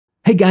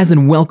Hey guys,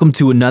 and welcome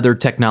to another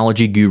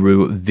Technology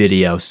Guru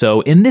video.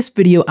 So in this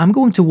video, I'm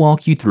going to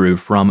walk you through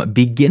from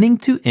beginning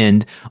to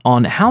end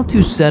on how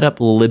to set up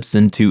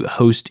Libsyn to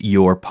host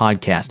your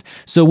podcast.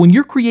 So when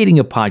you're creating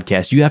a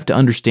podcast, you have to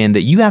understand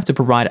that you have to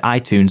provide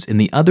iTunes and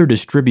the other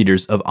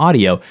distributors of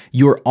audio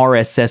your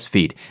RSS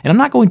feed. And I'm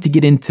not going to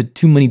get into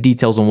too many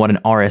details on what an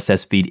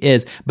RSS feed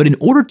is, but in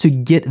order to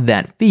get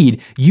that feed,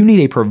 you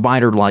need a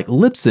provider like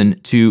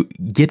Libsyn to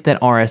get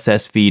that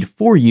RSS feed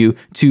for you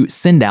to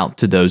send out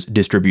to those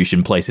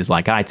distribution places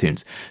like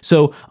iTunes.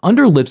 So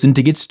under Libsyn,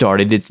 to get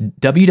started, it's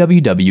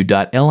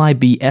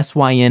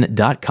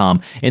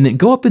www.libsyn.com, and then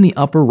go up in the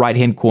upper right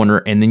hand corner,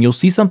 and then you'll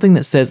see something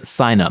that says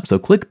sign up. So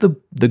click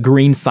the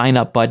green sign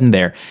up button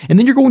there, and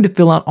then you're going to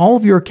fill out all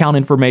of your account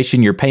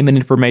information, your payment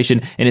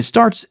information, and it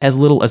starts as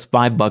little as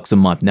 $5 a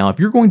month. Now, if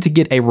you're going to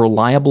get a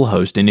reliable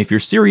host, and if you're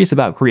serious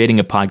about creating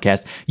a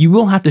podcast, you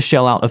will have to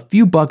shell out a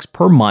few bucks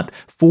per month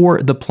for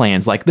the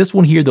plans. Like this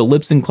one here, the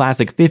Libsyn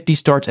Classic 50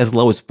 starts as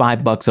low as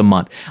 $5 a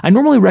month. I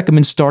normally recommend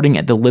starting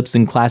at the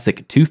Libsyn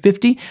Classic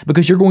 250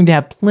 because you're going to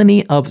have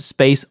plenty of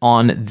space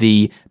on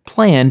the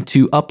plan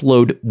to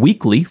upload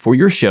weekly for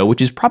your show,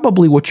 which is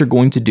probably what you're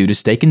going to do to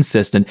stay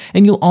consistent,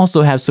 and you'll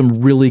also have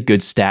some really good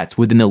stats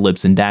within the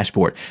Libsyn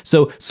dashboard.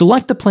 So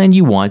select the plan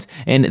you want,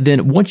 and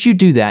then once you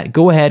do that,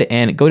 go ahead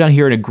and go down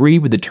here and agree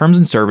with the terms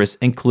and service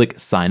and click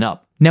sign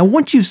up. Now,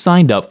 once you've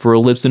signed up for a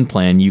Libsyn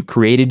plan, you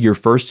created your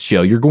first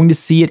show, you're going to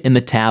see it in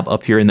the tab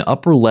up here in the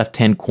upper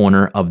left-hand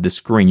corner of the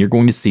screen. You're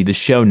going to see the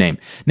show name.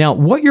 Now,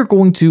 what you're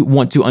going to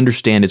want to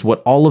understand is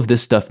what all of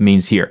this stuff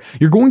means here.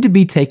 You're going to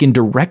be taken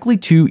directly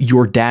to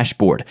your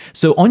dashboard.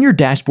 So on your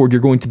dashboard,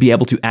 you're going to be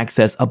able to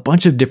access a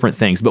bunch of different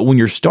things. But when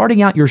you're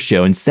starting out your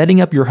show and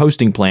setting up your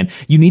hosting plan,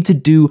 you need to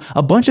do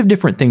a bunch of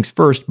different things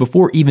first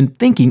before even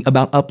thinking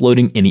about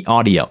uploading any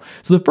audio.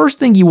 So the first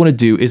thing you want to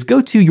do is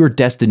go to your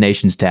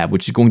Destinations tab,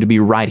 which is going to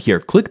be right here.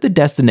 Click the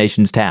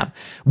Destinations tab.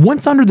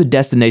 Once under the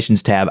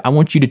Destinations tab, I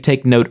want you to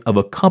take note of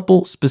a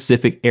couple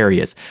specific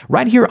areas.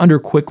 Right here under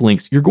Quick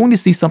Links, you're going to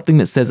see something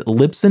that says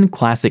Libsyn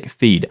Classic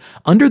Feed.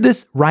 Under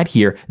this right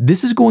here,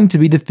 this is going to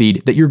be the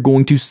feed that you're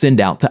going to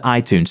send out to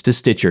iTunes, to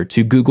Stitcher,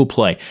 to Google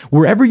Play.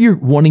 Wherever you're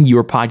wanting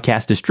your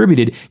podcast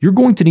distributed, you're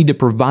going to need to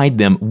provide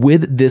them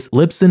with this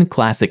Libsyn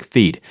Classic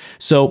feed.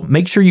 So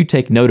make sure you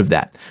take note of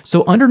that.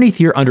 So underneath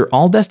here, under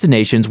All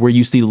Destinations, where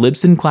you see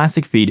Libsyn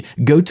Classic Feed,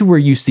 go to where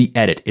you see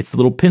Edit. It's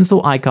the little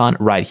pencil icon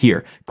right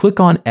here. Click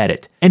on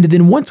Edit. And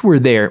then once we're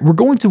there, we're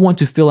going to want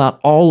to fill out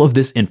all of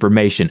this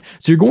information.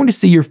 So you're going to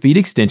see your feed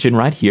extension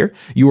right here.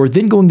 You are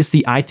then going to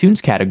see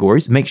iTunes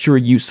categories. Make sure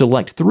you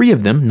select 3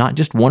 of them, not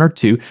just 1 or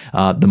 2.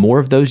 The more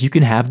of those you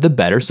can have, the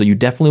better. So you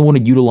definitely want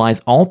to utilize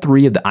all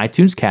 3 of the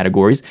iTunes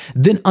categories.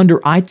 Then under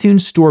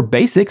iTunes Store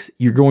Basics,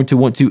 you're going to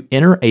want to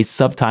enter a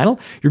subtitle.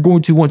 You're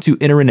going to want to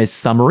enter in a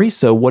summary.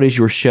 So what is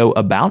your show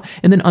about?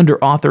 And then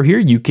under author here,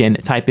 you can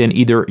type in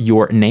either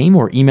your name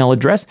or email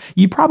address.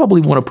 You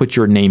probably want to put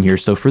your name here.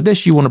 So for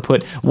this, you want to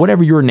put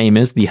whatever your name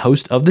is, the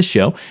host of the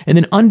show. And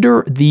then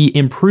under the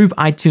improve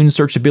iTunes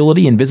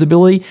searchability and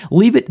visibility,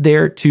 leave it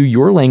there to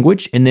your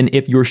language. And then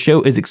if your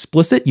show is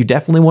explicit, you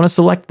definitely want to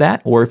select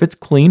that. Or if it's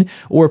clean,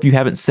 or if you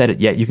haven't set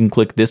it yet, you can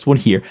click this one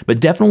here. But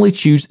definitely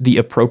choose the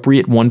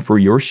appropriate one for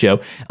your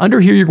show. Under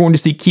here, you're going to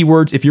see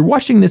keywords. If you're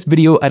watching this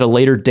video at a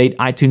later date,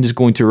 iTunes is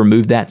going to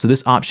remove that. So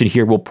this option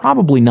here will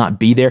probably not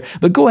be there.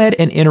 But go ahead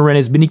and enter in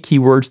as many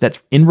keywords that's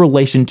in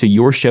relation to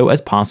your show as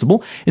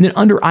possible. And then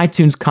under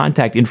iTunes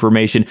contact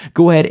information,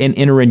 go ahead and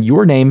enter in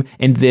your name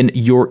and then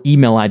your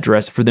email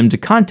address for them to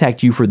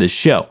contact you for this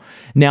show.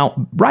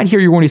 Now, right here,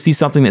 you're going to see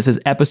something that says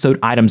episode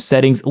item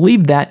settings.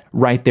 Leave that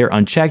right there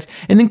unchecked,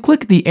 and then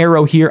click the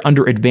arrow here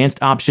under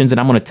advanced options. And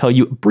I'm going to tell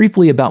you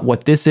briefly about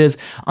what this is.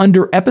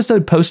 Under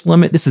episode post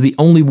limit, this is the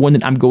only one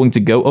that I'm going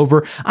to go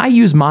over. I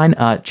use mine,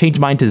 change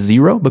mine to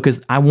 0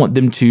 because I want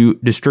them to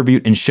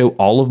distribute and show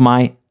all of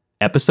my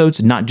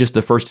episodes, not just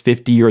the first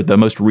 50 or the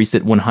most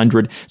recent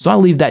 100. So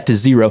I'll leave that to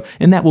 0,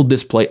 and that will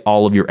display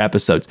all of your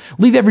episodes.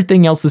 Leave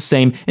everything else the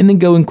same, and then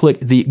go and click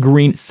the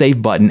green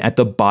save button at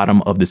the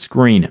bottom of the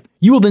screen.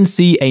 You will then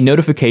see a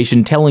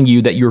notification telling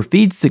you that your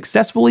feed's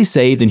successfully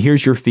saved, and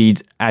here's your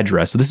feed's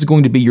address. So this is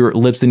going to be your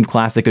Libsyn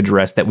Classic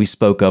address that we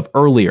spoke of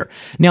earlier.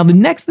 Now, the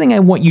next thing I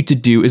want you to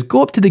do is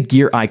go up to the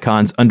gear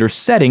icons under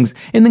Settings,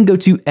 and then go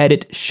to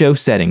Edit Show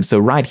Settings. So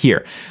right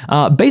here,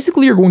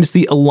 basically you're going to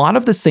see a lot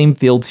of the same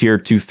fields here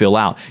to fill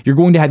out. You're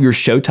going to have your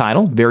show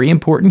title, very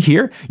important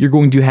here. You're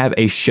going to have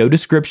a show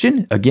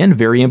description, again,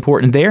 very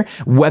important there.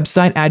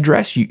 Website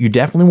address, you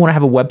definitely want to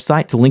have a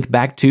website to link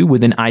back to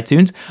within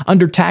iTunes.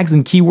 Under tags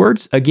and keywords,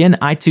 again,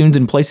 iTunes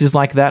and places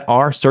like that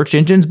are search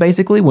engines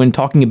basically when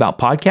talking about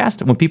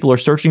podcasts. When people are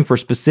searching for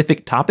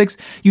specific topics,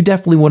 you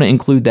definitely want to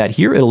include that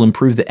here. It'll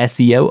improve the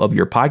SEO of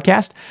your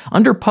podcast.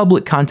 Under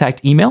public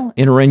contact email,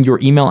 enter in your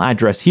email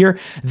address here.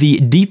 The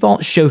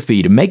default show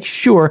feed, make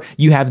sure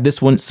you have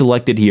this one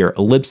selected here,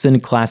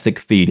 Libsyn Classic Classic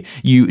feed.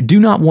 You do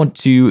not want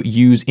to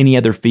use any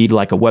other feed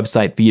like a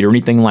website feed or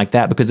anything like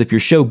that, because if your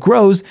show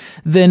grows,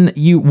 then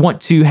you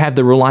want to have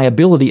the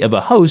reliability of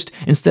a host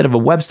instead of a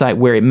website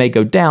where it may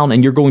go down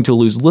and you're going to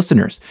lose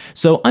listeners.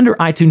 So under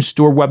iTunes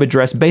Store web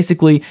address,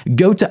 basically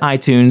go to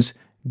iTunes,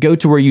 go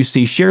to where you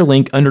see share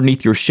link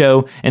underneath your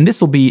show, and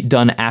this will be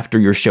done after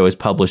your show is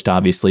published,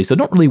 obviously, so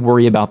don't really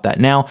worry about that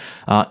now.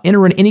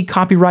 Enter in any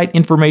copyright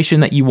information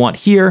that you want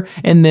here,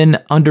 and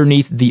then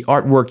underneath the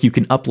artwork, you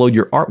can upload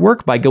your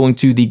artwork by going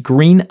to the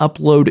green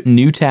Upload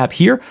New tab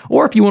here,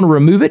 or if you want to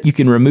remove it, you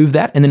can remove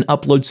that and then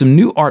upload some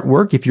new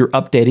artwork if you're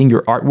updating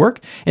your artwork.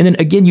 And then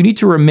again, you need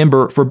to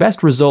remember, for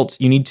best results,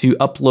 you need to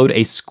upload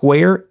a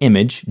square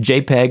image,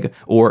 JPEG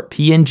or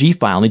PNG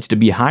file. It needs to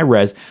be high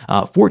res,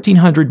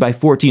 1400 by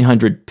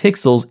 1400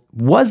 pixels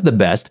was the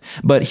best,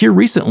 but here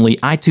recently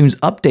iTunes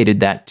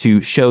updated that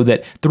to show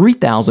that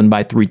 3000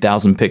 by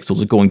 3000 pixels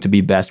is going to be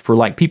best for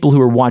like people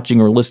who are watching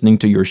or listening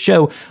to your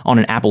show on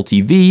an Apple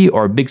TV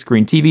or big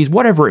screen TVs,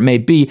 whatever it may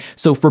be.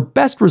 So for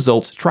best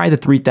results, try the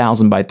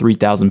 3000 by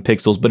 3000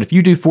 pixels, but if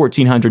you do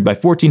 1400 by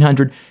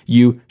 1400,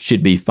 you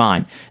should be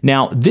fine.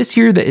 Now this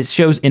here that it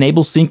shows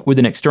enable sync with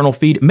an external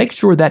feed, make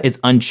sure that is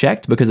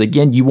unchecked, because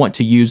again, you want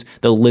to use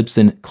the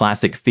Libsyn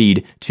Classic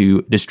feed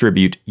to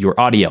distribute your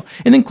audio.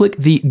 And then click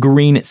the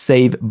green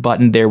save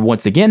button there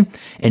once again,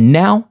 and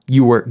now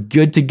you are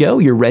good to go.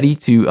 You're ready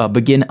to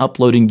begin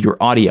uploading your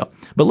audio.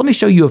 But let me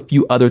show you a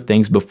few other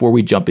things before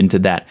we jump into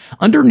that.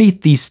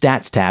 Underneath the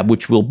stats tab,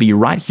 which will be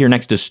right here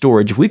next to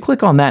storage, if we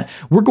click on that,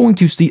 we're going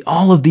to see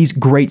all of these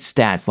great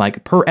stats,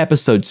 like per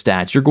episode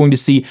stats. You're going to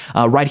see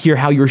right here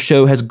how your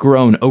show has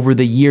grown over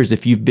the years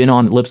if you've been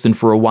on Libsyn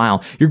for a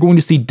while. You're going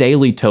to see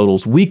daily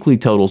totals, weekly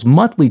totals,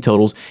 monthly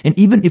totals, and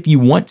even if you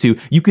want to,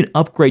 you can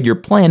upgrade your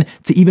plan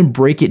to even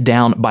break it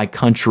down by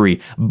country,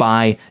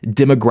 by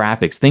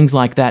demographics, things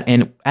like that.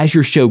 And as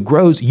your show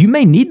grows, you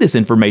may need this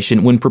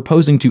information when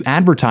proposing to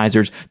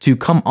advertisers to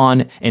come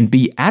on and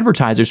be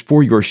advertisers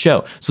for your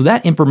show. So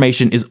that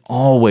information is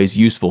always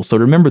useful. So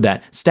remember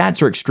that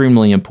stats are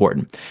extremely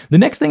important. The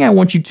next thing I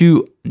want you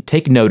to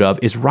take note of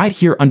is right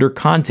here under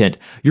content.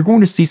 You're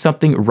going to see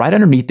something right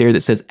underneath there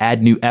that says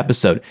add new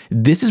episode.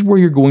 This is where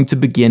you're going to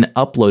begin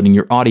uploading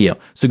your audio.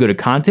 So go to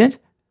content,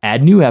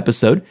 add new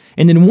episode,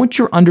 and then once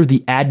you're under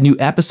the add new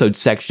episode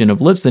section of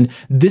Libsyn,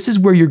 this is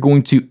where you're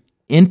going to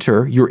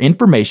enter your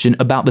information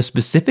about the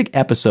specific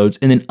episodes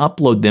and then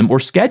upload them or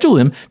schedule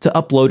them to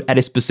upload at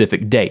a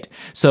specific date.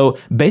 So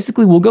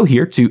basically we'll go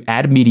here to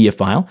add media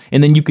file,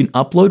 and then you can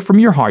upload from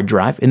your hard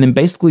drive, and then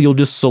basically you'll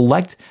just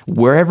select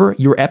wherever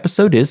your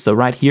episode is. So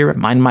right here,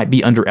 mine might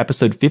be under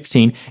episode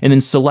 15, and then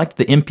select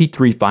the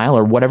MP3 file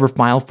or whatever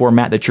file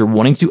format that you're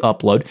wanting to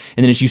upload.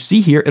 And then as you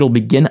see here, it'll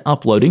begin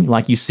uploading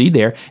like you see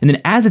there. And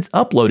then as it's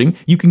uploading,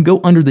 you can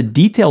go under the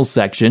details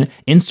section,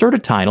 insert a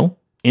title,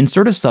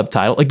 insert a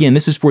subtitle. Again,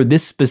 this is for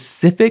this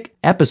specific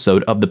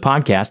episode of the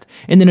podcast,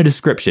 and then a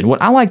description.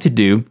 What I like to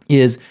do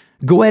is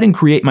go ahead and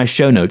create my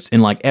show notes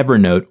in like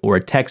Evernote or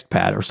a text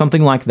pad or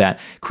something like that.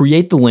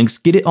 Create the links,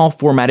 get it all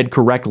formatted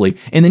correctly,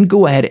 and then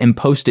go ahead and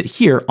post it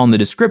here on the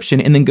description,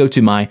 and then go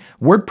to my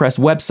WordPress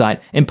website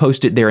and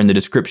post it there in the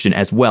description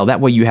as well. That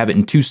way you have it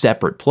in two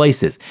separate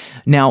places.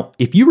 Now,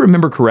 if you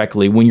remember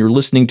correctly, when you're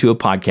listening to a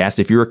podcast,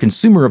 if you're a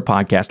consumer of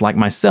podcasts like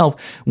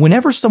myself,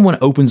 whenever someone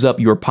opens up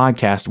your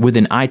podcast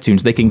within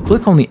iTunes, they can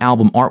click on the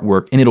album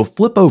artwork and it'll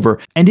flip over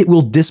and it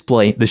will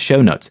display the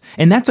show notes.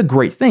 And that's a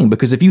great thing,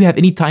 because if you have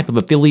any type of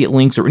affiliate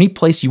links or any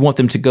place you want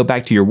them to go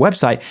back to your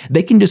website,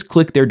 they can just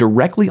click there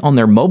directly on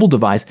their mobile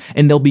device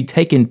and they'll be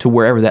taken to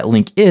wherever that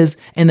link is,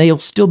 and they'll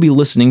still be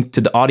listening to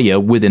the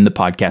audio within the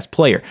podcast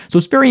player. So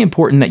it's very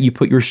important that you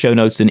put your show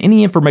notes and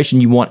any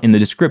information you want in the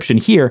description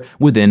here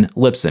within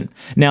Libsyn.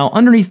 Now,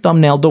 underneath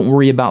thumbnail, don't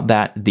worry about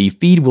that. The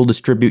feed will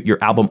distribute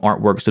your album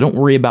artwork, so don't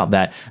worry about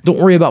that. Don't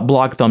worry about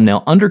blog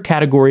thumbnail. Under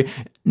category,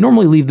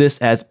 normally leave this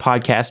as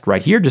podcast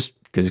right here, just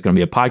because it's going to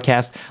be a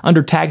podcast.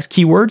 Under tags,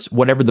 keywords,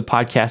 whatever the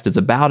podcast is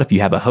about. If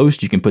you have a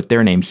host, you can put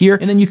their name here,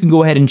 and then you can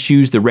go ahead and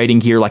choose the rating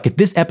here. Like if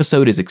this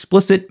episode is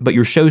explicit, but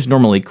your show's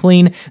normally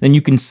clean, then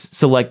you can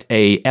select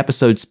a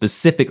episode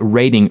specific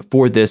rating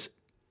for this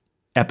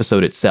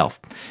episode itself.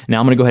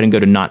 Now I'm going to go ahead and go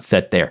to not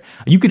set there.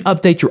 You can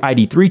update your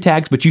ID3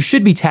 tags, but you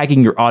should be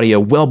tagging your audio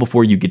well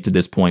before you get to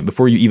this point,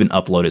 before you even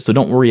upload it. So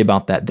don't worry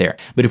about that there.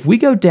 But if we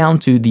go down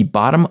to the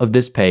bottom of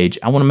this page,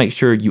 I want to make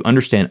sure you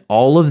understand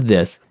all of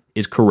this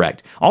is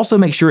correct. Also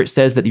make sure it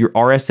says that your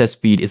RSS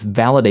feed is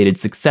validated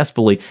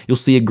successfully. You'll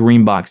see a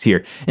green box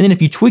here. And then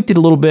if you tweaked it a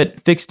little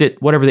bit, fixed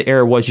it, whatever the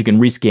error was, you can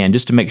rescan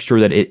just to make sure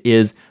that it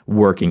is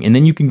working. And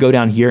then you can go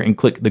down here and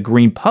click the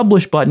green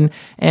publish button.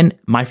 And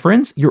my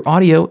friends, your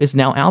audio is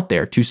now out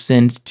there to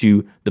send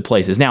to the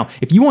places. Now,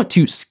 if you want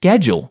to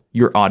schedule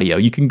your audio,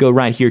 you can go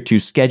right here to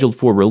scheduled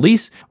for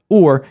release,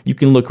 or you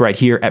can look right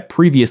here at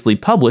previously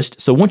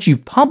published. So once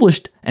you've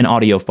published an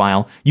audio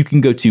file, you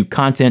can go to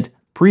content,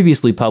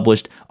 previously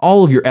published.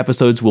 All of your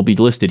episodes will be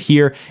listed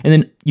here, and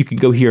then you can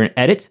go here and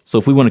edit. So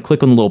if we want to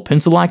click on the little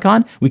pencil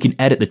icon, we can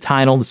edit the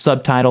title, the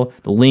subtitle,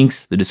 the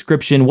links, the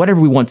description, whatever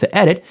we want to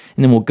edit,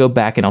 and then we'll go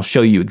back and I'll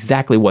show you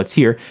exactly what's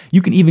here.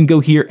 You can even go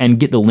here and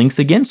get the links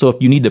again. So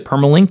if you need the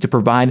permalink to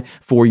provide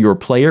for your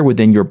player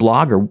within your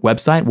blog or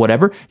website,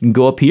 whatever, you can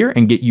go up here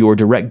and get your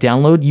direct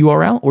download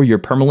URL or your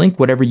permalink,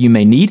 whatever you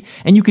may need.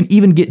 And you can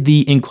even get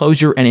the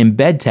enclosure and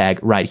embed tag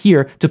right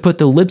here to put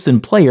the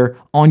Libsyn player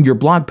on your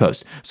blog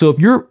post. So if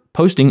you're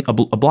posting a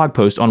blog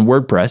post on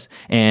WordPress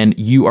and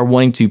you are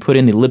wanting to put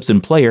in the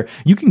Libsyn player,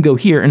 you can go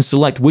here and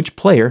select which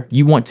player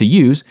you want to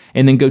use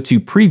and then go to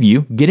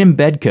preview, get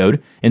embed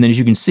code, and then as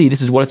you can see,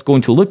 this is what it's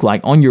going to look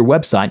like on your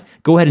website.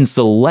 Go ahead and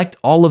select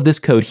all of this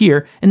code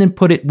here and then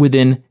put it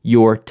within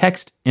your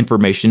text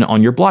information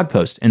on your blog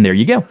post. And there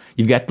you go.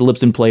 You've got the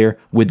Libsyn player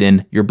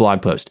within your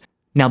blog post.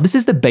 Now, this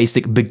is the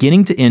basic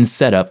beginning to end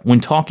setup when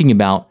talking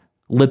about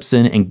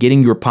Libsyn and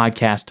getting your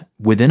podcast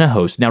within a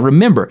host. Now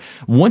remember,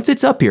 once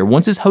it's up here,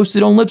 once it's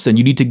hosted on Libsyn,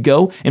 you need to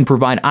go and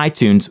provide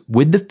iTunes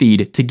with the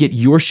feed to get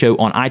your show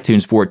on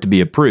iTunes for it to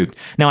be approved.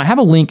 Now I have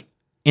a link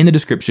in the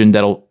description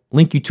that'll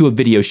link you to a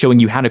video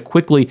showing you how to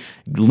quickly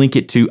link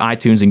it to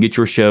iTunes and get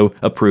your show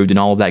approved and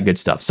all of that good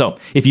stuff. So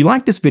if you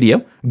like this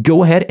video,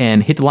 go ahead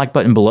and hit the like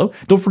button below.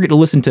 Don't forget to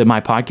listen to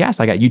my podcast.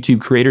 I got YouTube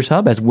Creators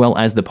Hub as well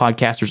as the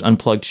Podcasters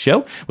Unplugged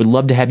show. Would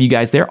love to have you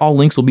guys there. All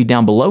links will be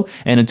down below.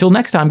 And until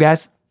next time,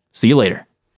 guys, see you later.